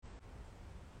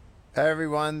Hey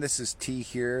everyone, this is T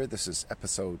here. This is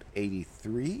episode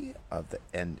 83 of the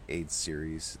End AIDS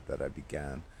series that I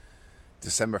began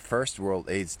December 1st, World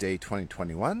AIDS Day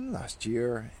 2021. Last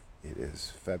year, it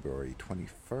is February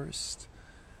 21st,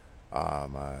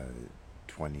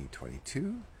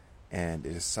 2022, and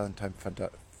it is Southern Time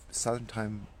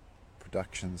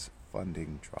Productions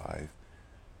Funding Drive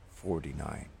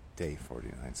 49, day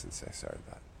 49 since I started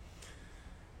that.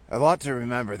 A lot to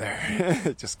remember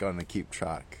there. Just going to keep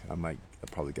track. I'll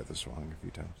probably get this wrong a few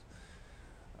times.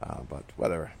 But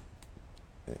whatever.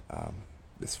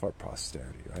 It's for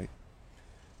posterity, right?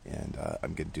 And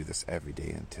I'm going to do this every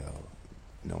day until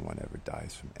no one ever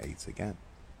dies from AIDS again.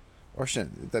 Or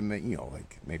shouldn't.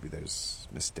 Like maybe there's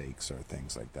mistakes or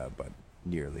things like that, but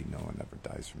nearly no one ever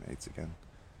dies from AIDS again.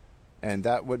 And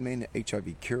that would mean an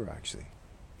HIV cure, actually.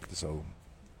 So,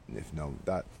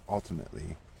 that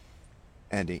ultimately...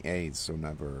 ending AIDS, so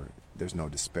there's no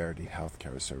disparity in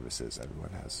healthcare services. Everyone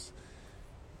has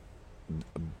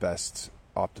best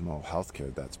optimal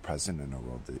healthcare that's present in the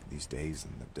world these days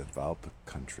in the developed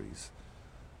countries.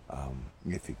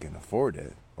 If you can afford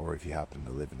it, or if you happen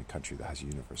to live in a country that has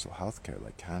universal healthcare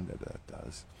like Canada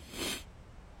does.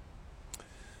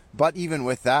 But even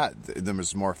with that,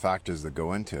 there's more factors that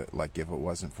go into it. Like if it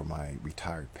wasn't for my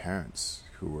retired parents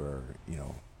who were,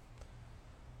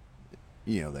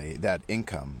 that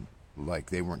income, like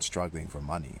they weren't struggling for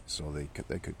money, so they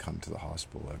could come to the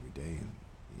hospital every day, and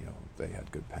they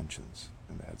had good pensions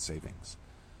and they had savings,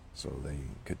 so they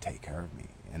could take care of me.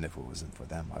 And if it wasn't for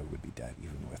them, I would be dead,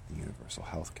 even with the universal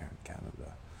health care in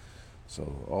Canada.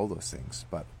 So all those things,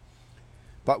 but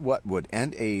what would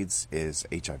end AIDS is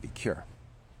HIV cure,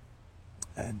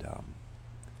 and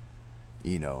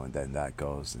and then that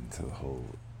goes into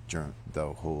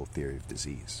the whole theory of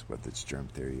disease, whether it's germ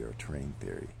theory or terrain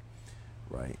theory,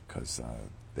 right? Because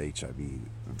the HIV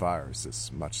virus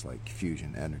is much like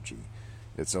fusion energy.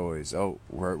 It's always,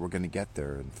 we're going to get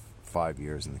there in 5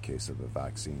 years in the case of a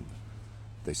vaccine.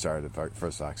 They started, the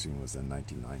first vaccine was in the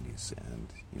 1990s,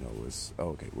 and, it was,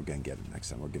 okay, we're going to get it next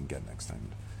time,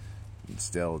 And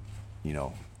still,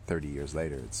 30 years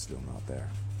later, it's still not there.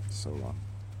 So,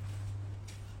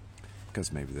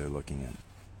 because maybe they're looking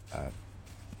at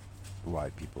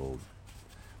why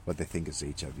what they think is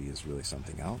HIV is really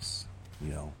something else,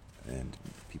 and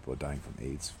people are dying from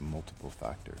AIDS from multiple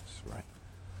factors, right?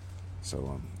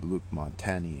 So Luc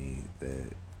Montagnier,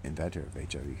 the inventor of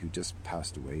HIV, who just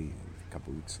passed away a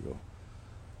couple weeks ago,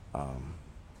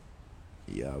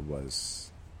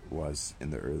 was in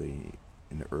the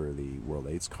early World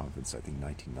AIDS Conference, I think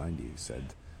 1990,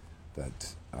 said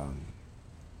that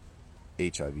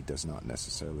HIV does not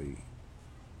necessarily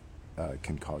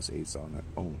can cause AIDS on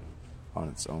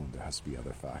its own. There has to be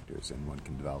other factors, and one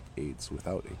can develop AIDS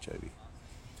without HIV.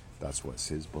 That's what's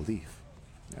his belief.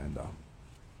 And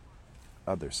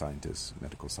other scientists,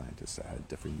 medical scientists, that had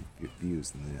different views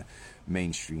than the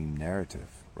mainstream narrative,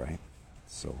 right?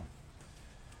 So,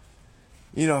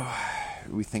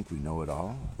 we think we know it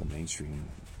all. The mainstream,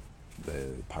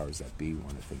 the powers that be,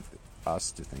 want to think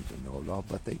us to think they know it all,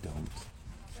 but they don't.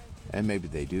 And maybe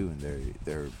they do, and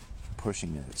they're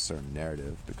pushing a certain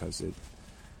narrative because it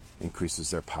increases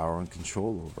their power and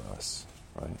control over us,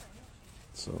 right?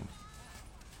 So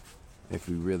if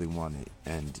we really want to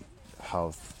end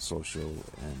health, social,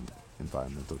 and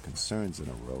environmental concerns in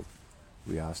our world,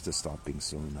 we have to stop being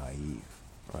so naive,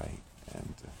 right?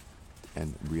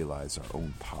 And realize our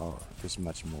own power. There's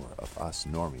much more of us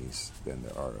normies than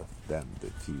there are of them, the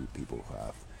few people who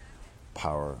have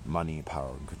power, money,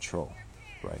 power, and control,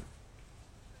 right?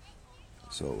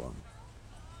 So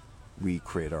we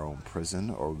create our own prison,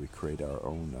 or we create our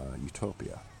own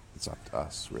utopia. It's up to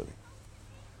us, really.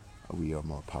 We are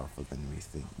more powerful than we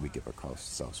think we give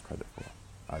ourselves credit for,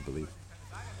 I believe.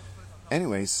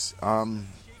 Anyways,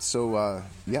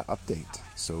 update.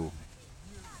 So,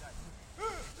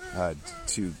 had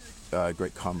two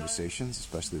great conversations,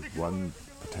 especially with one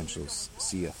potential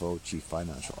CFO, Chief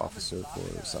Financial Officer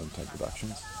for Southern Time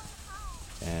Productions.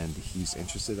 And he's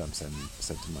interested. I'm sent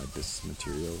him my business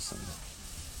materials, and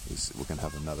we're going to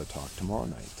have another talk tomorrow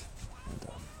night.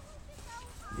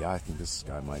 And I think this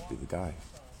guy might be the guy.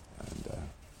 And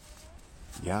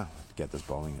get this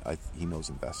balling. He knows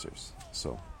investors,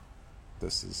 so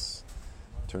this is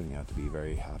turning out to be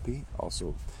very happy.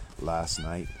 Also, last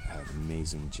night had an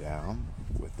amazing jam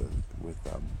with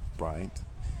Bryant.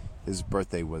 His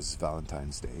birthday was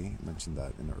Valentine's Day. I mentioned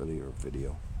that in an earlier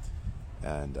video,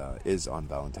 and is on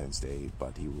Valentine's Day,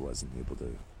 but he wasn't able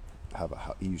to have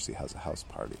he usually has a house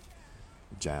party,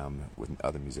 jam with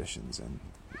other musicians and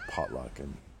potluck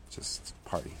and just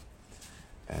party,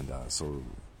 and so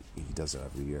he does it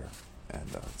every year.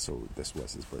 and so this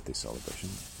was his birthday celebration,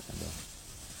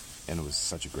 and it was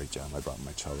such a great jam. I brought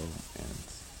my cello and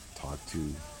talked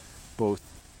to both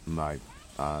my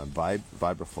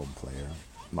vibraphone player,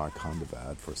 Mark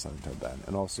Hondevad for Southern Time Band,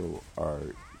 and also our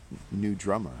new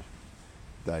drummer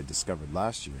that I discovered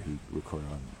last year. He recorded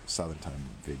on Southern Time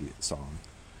video song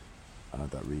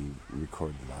that we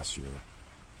recorded last year,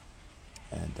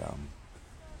 and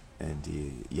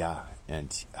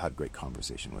had a great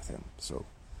conversation with him. So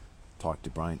talked to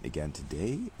Bryant again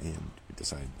today, and we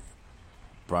decided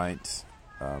Bryant,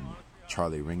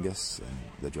 Charlie Ringus, and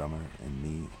the drummer, and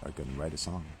me are going to write a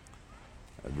song,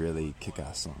 a really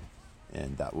kick-ass song,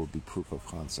 and that will be proof of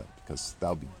concept, because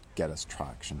that'll get us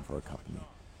traction for our company.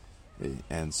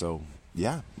 And so,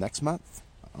 yeah, next month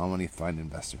I want to find an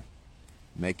investor,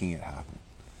 making it happen.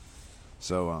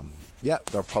 So,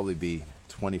 there'll probably be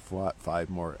 25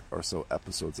 more or so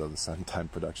episodes of the Suntime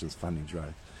Productions funding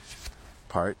drive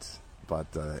part, but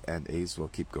and A's will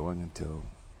keep going until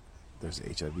there's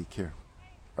an HIV cure.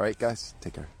 All right, guys,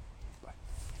 take care.